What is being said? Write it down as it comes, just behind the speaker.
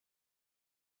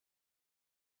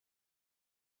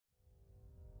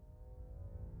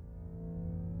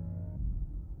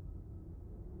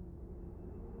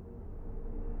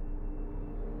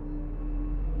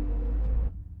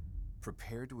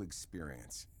Prepare to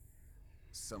experience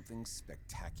something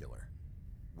spectacular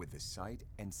with the sight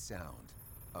and sound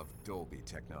of Dolby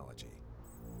technology.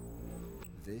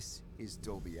 This is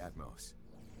Dolby Atmos.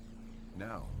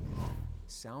 Now,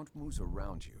 sound moves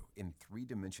around you in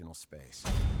three-dimensional space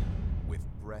with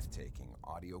breathtaking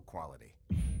audio quality.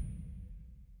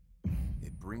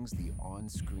 It brings the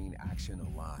on-screen action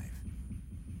alive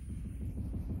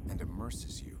and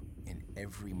immerses you in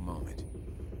every moment.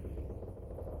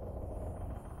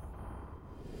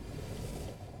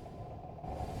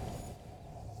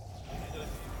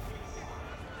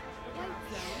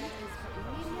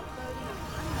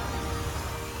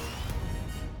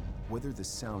 Whether the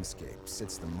soundscape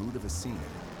sets the mood of a scene,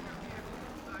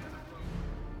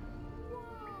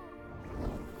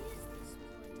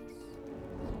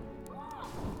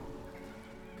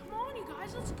 Come on, you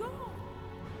guys, let's go!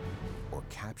 or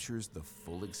captures the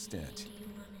full extent Do you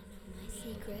want to know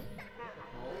my secret?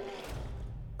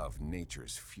 of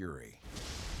nature's fury.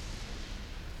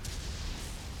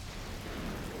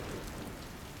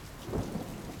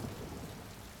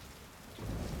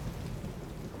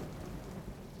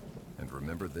 And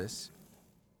remember this?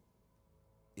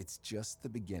 It's just the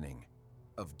beginning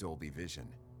of Dolby Vision,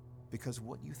 because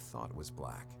what you thought was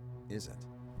black isn't.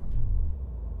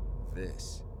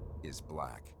 This is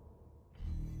black.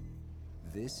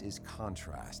 This is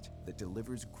contrast that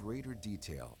delivers greater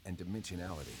detail and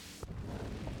dimensionality.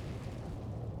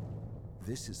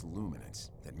 This is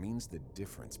luminance that means the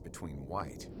difference between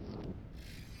white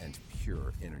and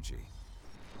pure energy.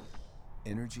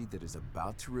 Energy that is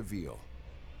about to reveal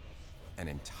an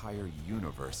entire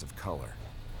universe of color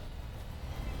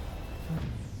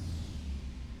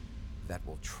that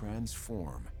will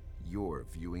transform your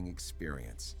viewing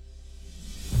experience.